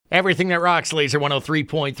Everything that rocks, Laser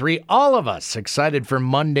 103.3. All of us excited for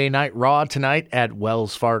Monday Night Raw tonight at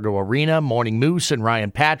Wells Fargo Arena. Morning Moose and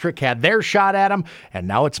Ryan Patrick had their shot at him, and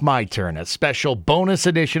now it's my turn. A special bonus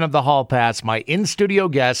edition of the Hall Pass. My in-studio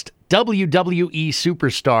guest, WWE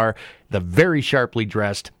superstar, the very sharply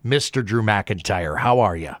dressed Mr. Drew McIntyre. How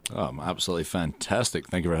are you? Oh, I'm absolutely fantastic.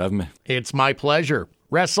 Thank you for having me. It's my pleasure.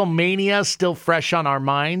 WrestleMania still fresh on our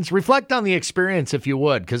minds. Reflect on the experience if you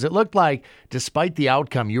would, because it looked like, despite the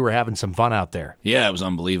outcome, you were having some fun out there. Yeah, it was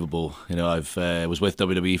unbelievable. You know, I was with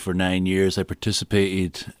WWE for 9 years. I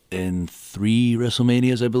participated in 3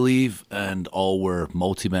 WrestleManias, I believe, and all were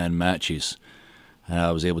multi-man matches.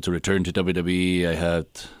 I was able to return to WWE. I had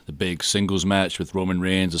the big singles match with Roman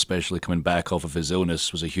Reigns, especially coming back off of his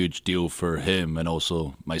illness, was a huge deal for him and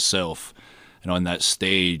also myself. And on that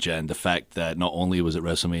stage, and the fact that not only was it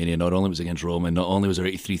WrestleMania, not only was it against Roman, not only was there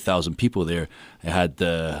 83,000 people there, I had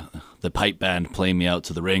the pipe band playing me out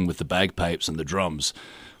to the ring with the bagpipes and the drums,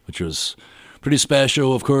 which was pretty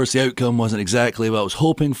special. Of course, the outcome wasn't exactly what I was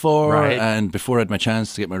hoping for. Right. And before I had my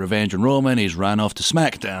chance to get my revenge on Roman, he's ran off to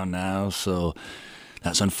SmackDown now, so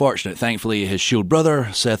that's unfortunate. Thankfully, his Shield brother,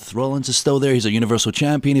 Seth Rollins, is still there. He's a Universal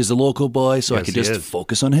Champion. He's the local boy, so Yes, I could he just is.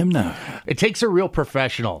 focus on him now. It takes a real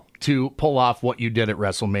professional to pull off what you did at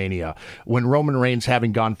WrestleMania. When Roman Reigns,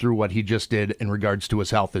 having gone through what he just did in regards to his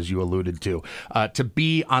health, as you alluded to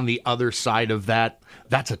be on the other side of that,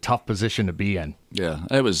 that's a tough position to be in. Yeah,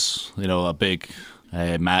 it was, a big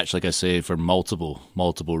match, like I say, for multiple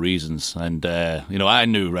reasons. And, I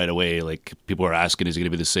knew right away, like, people were asking, is he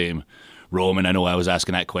going to be the same Roman? I know I was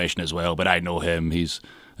asking that question as well, but I know him. He's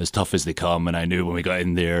as tough as they come, and I knew when we got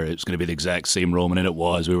in there it was going to be the exact same Roman, and it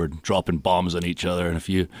was. We were dropping bombs on each other, and if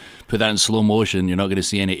you put that in slow motion, you're not going to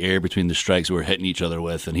see any air between the strikes we were hitting each other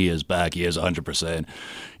with, and he is back. He is 100%.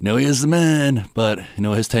 He is the man, but,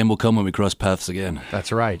 his time will come when we cross paths again.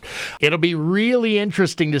 That's right. It'll be really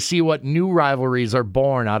interesting to see what new rivalries are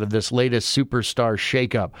born out of this latest superstar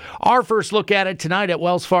shakeup. Our first look at it tonight at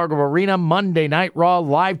Wells Fargo Arena, Monday Night Raw,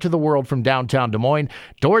 live to the world from downtown Des Moines.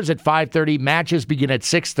 Doors at 5:30, matches begin at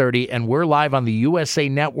 6:30, and we're live on the USA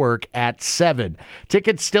Network at 7.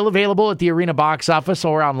 Tickets still available at the arena box office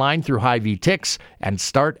or online through Hy-Vee Tix, and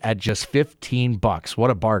start at just $15. What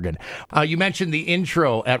a bargain. You mentioned the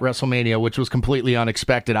intro at WrestleMania, which was completely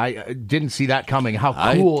unexpected. I didn't see that coming. How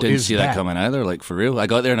cool is that? I didn't see that coming either, like, for real. I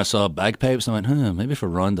got there and I saw bagpipes and I went, maybe for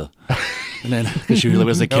Ronda. And then, because she really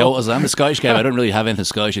was the kilt. I'm a Scottish guy, but I don't really have anything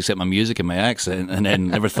Scottish except my music and my accent. And then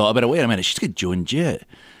never thought about it. Wait a minute, she's got Joan Jett.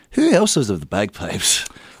 Who else has the bagpipes?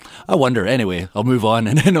 I wonder. Anyway, I'll move on.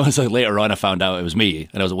 And then later on, I found out it was me.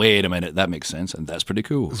 And I was, wait a minute, that makes sense. And that's pretty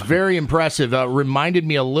cool. It's very impressive. Reminded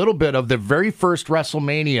me a little bit of the very first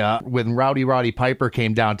WrestleMania when Roddy Piper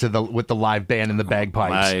came down with the live band and the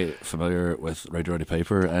bagpipes. Am I familiar with Roddy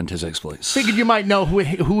Piper and his exploits? Figured you might know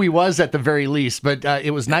who he was at the very least. But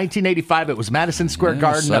it was 1985. It was Madison Square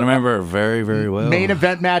Garden. I remember very, very well. Main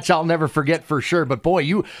event match I'll never forget for sure. But boy,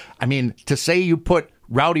 to say you put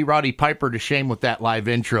Roddy Piper to shame with that live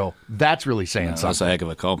intro, that's really saying something. That's a heck of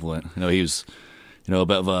a compliment. He was, a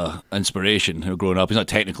bit of a inspiration. Growing up, he's not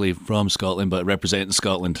technically from Scotland, but representing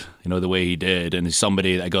Scotland, the way he did, and he's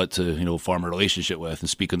somebody that I got to, form a relationship with and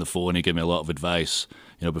speak on the phone. He gave me a lot of advice,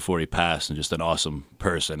 before he passed, and just an awesome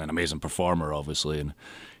person, an amazing performer, obviously, and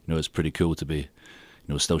it's pretty cool to be,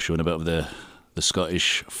 still showing a bit of the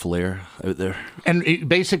Scottish flair out there. And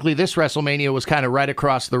basically, this WrestleMania was kind of right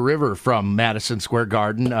across the river from Madison Square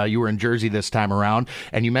Garden. You were in Jersey this time around,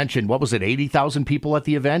 and you mentioned, what was it, 80,000 people at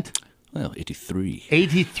the event? Well, 83.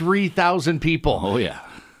 83,000 people. Oh, yeah.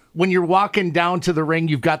 When you're walking down to the ring,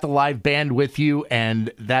 you've got the live band with you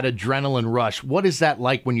and that adrenaline rush. What is that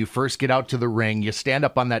like when you first get out to the ring? You stand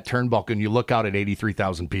up on that turnbuckle and you look out at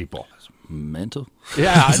 83,000 people. Mental.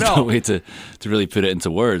 Yeah, I know. There's no way to really put it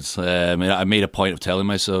into words. I made a point of telling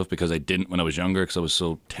myself, because I didn't when I was younger, because I was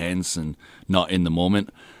so tense and not in the moment.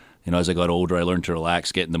 As I got older, I learned to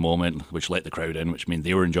relax, get in the moment, which let the crowd in, which means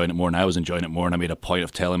they were enjoying it more and I was enjoying it more. And I made a point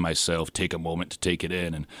of telling myself, take a moment to take it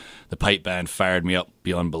in. And the pipe band fired me up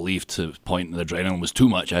beyond belief to the point that the adrenaline was too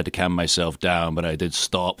much. I had to calm myself down, but I did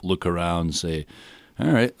stop, look around, say, all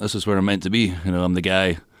right, this is where I'm meant to be. I'm the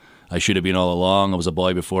guy I should have been all along. I was a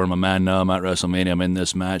boy before, I'm a man now. I'm at WrestleMania. I'm in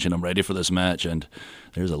this match, and I'm ready for this match. And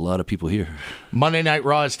there's a lot of people here. Monday Night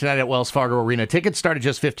Raw is tonight at Wells Fargo Arena. Tickets start at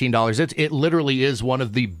just $15. It literally is one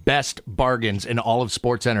of the best bargains in all of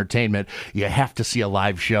sports entertainment. You have to see a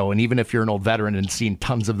live show, and even if you're an old veteran and seen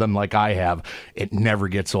tons of them like I have, it never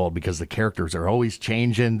gets old because the characters are always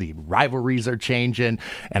changing, the rivalries are changing,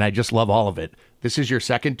 and I just love all of it. This is your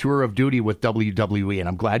second tour of duty with WWE, and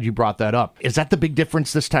I'm glad you brought that up. Is that the big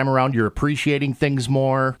difference this time around? You're appreciating things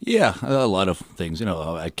more? Yeah, a lot of things. You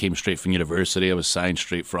know, I came straight from university. I was signed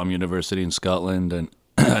straight from university in Scotland, and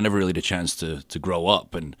I never really had a chance to grow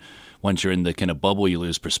up. And once you're in the kind of bubble, you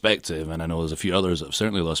lose perspective. And I know there's a few others that have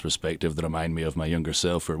certainly lost perspective that remind me of my younger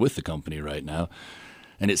self who are with the company right now.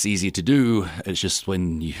 And it's easy to do. It's just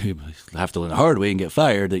when you have to learn the hard way and get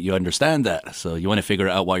fired that you understand that. So you want to figure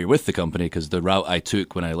it out while you're with the company, because the route I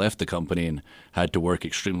took when I left the company and had to work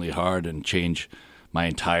extremely hard and change my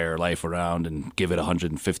entire life around and give it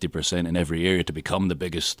 150% in every area to become the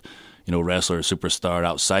biggest, wrestler or superstar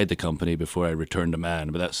outside the company before I returned to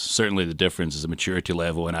man. But that's certainly the difference, is the maturity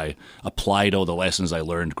level, and I applied all the lessons I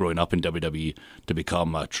learned growing up in WWE to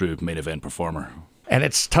become a true main event performer. And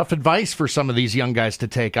it's tough advice for some of these young guys to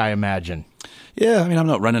take, I imagine. Yeah, I mean, I'm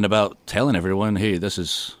not running about telling everyone, hey, this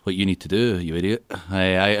is what you need to do, you idiot.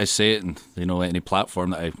 I say it in any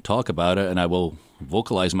platform that I talk about it, and I will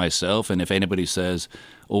vocalize myself. And if anybody says,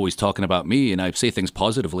 oh, he's talking about me, and I say things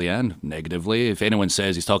positively and negatively, if anyone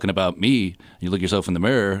says he's talking about me, and you look yourself in the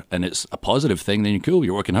mirror and it's a positive thing, then you're cool,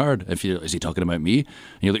 you're working hard. Is he talking about me? And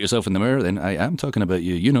you look yourself in the mirror, then I am talking about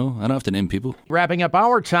you. I don't have to name people. Wrapping up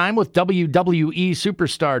our time with WWE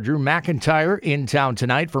superstar Drew McIntyre in town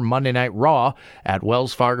tonight for Monday Night Raw at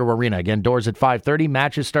Wells Fargo Arena. Again, doors at 5:30,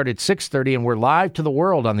 matches start at 6:30, and we're live to the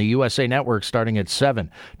world on the USA Network starting at 7.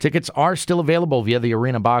 Tickets are still available via the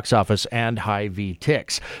Arena box office and Hy-Vee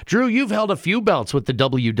Tix. Drew, you've held a few belts with the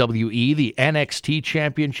WWE, the NXT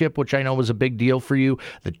Championship, which I know was a big deal for you,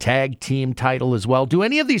 the Tag Team title as well. Do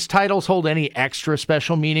any of these titles hold any extra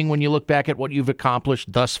special meaning when you look back at what you've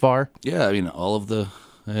accomplished thus far? Yeah, I mean, all of the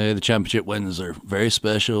championship wins are very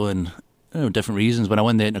special, and different reasons. When I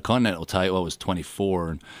won the Intercontinental title, I was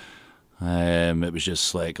 24, and it was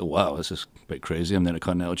just like, oh, wow, this is a bit crazy. I'm the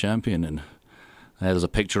Intercontinental champion, and there's a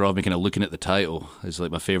picture of me kind of looking at the title. It's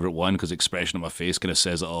like my favorite one because the expression on my face kind of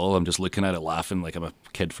says it all. I'm just looking at it, laughing like I'm a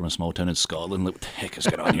kid from a small town in Scotland. Like, what the heck is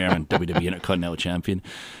going on here? I'm WWE Intercontinental champion,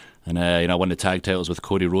 and I won the tag titles with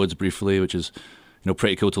Cody Rhodes briefly, which is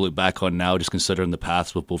pretty cool to look back on now, just considering the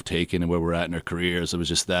paths we've both taken and where we're at in our careers. It was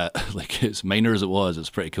just that, like, as minor as it was, it's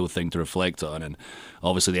a pretty cool thing to reflect on. And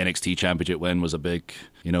obviously the NXT Championship win was a big,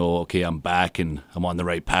 okay, I'm back and I'm on the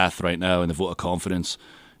right path right now, and the vote of confidence.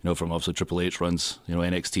 From obviously Triple H runs,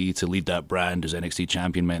 NXT, to lead that brand as NXT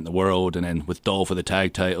champion meant the world. And then with Dolph for the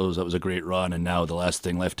tag titles, that was a great run. And now the last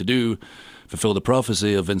thing left to do, fulfill the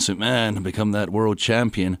prophecy of Vince McMahon and become that world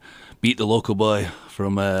champion, beat the local boy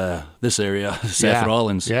from this area, Seth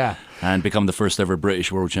Rollins, and become the first ever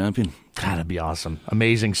British world champion. That'd be awesome.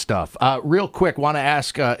 Amazing stuff. Real quick, want to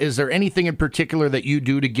ask, is there anything in particular that you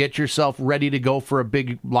do to get yourself ready to go for a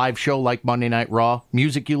big live show like Monday Night Raw?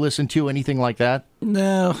 Music you listen to, anything like that?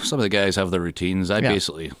 No, some of the guys have their routines. I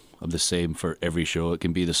basically am the same for every show. It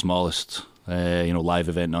can be the smallest live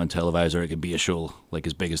event non-televised, or it could be a show like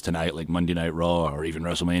as big as tonight, like Monday Night Raw or even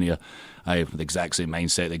WrestleMania. I have the exact same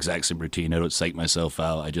mindset, the exact same routine. I don't psych myself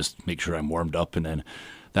out. I just make sure I'm warmed up, and then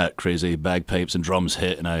that crazy bagpipes and drums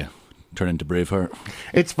hit, and I turn into Braveheart.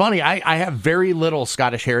 It's funny. I have very little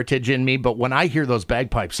Scottish heritage in me, but when I hear those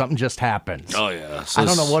bagpipes, something just happens. Oh, yeah. So I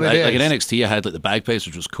don't know what it is. Like in NXT, I had like the bagpipes,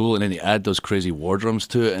 which was cool, and then they add those crazy war drums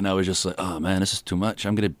to it, and I was just like, oh, man, this is too much.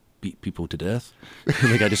 I'm going to beat people to death.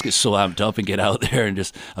 Like, I just get so amped up and get out there, and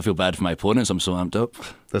just I feel bad for my opponents. I'm so amped up.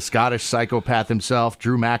 The Scottish psychopath himself,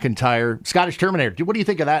 Drew McIntyre, Scottish Terminator. What do you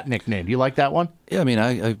think of that nickname? Do you like that one? Yeah, I mean,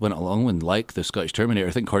 I went along and like the Scottish Terminator.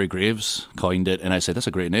 I think Corey Graves coined it, and I said, that's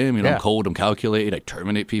a great name. I'm cold, I'm calculated, I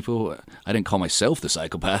terminate people. I didn't call myself the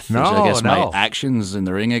psychopath. No, I guess my actions in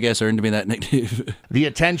the ring, earned me that nickname. The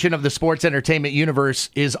attention of the sports entertainment universe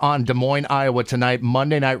is on Des Moines, Iowa tonight,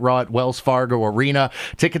 Monday Night Raw at Wells Fargo Arena.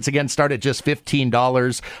 Tickets again start at just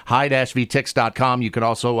 $15. Hy-VTix.com. You could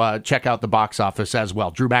also check out the box office as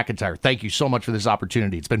well. Drew McIntyre, thank you so much for this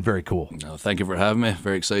opportunity. It's been very cool. No, thank you for having me.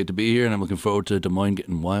 Very excited to be here, and I'm looking forward to Des Moines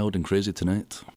getting wild and crazy tonight.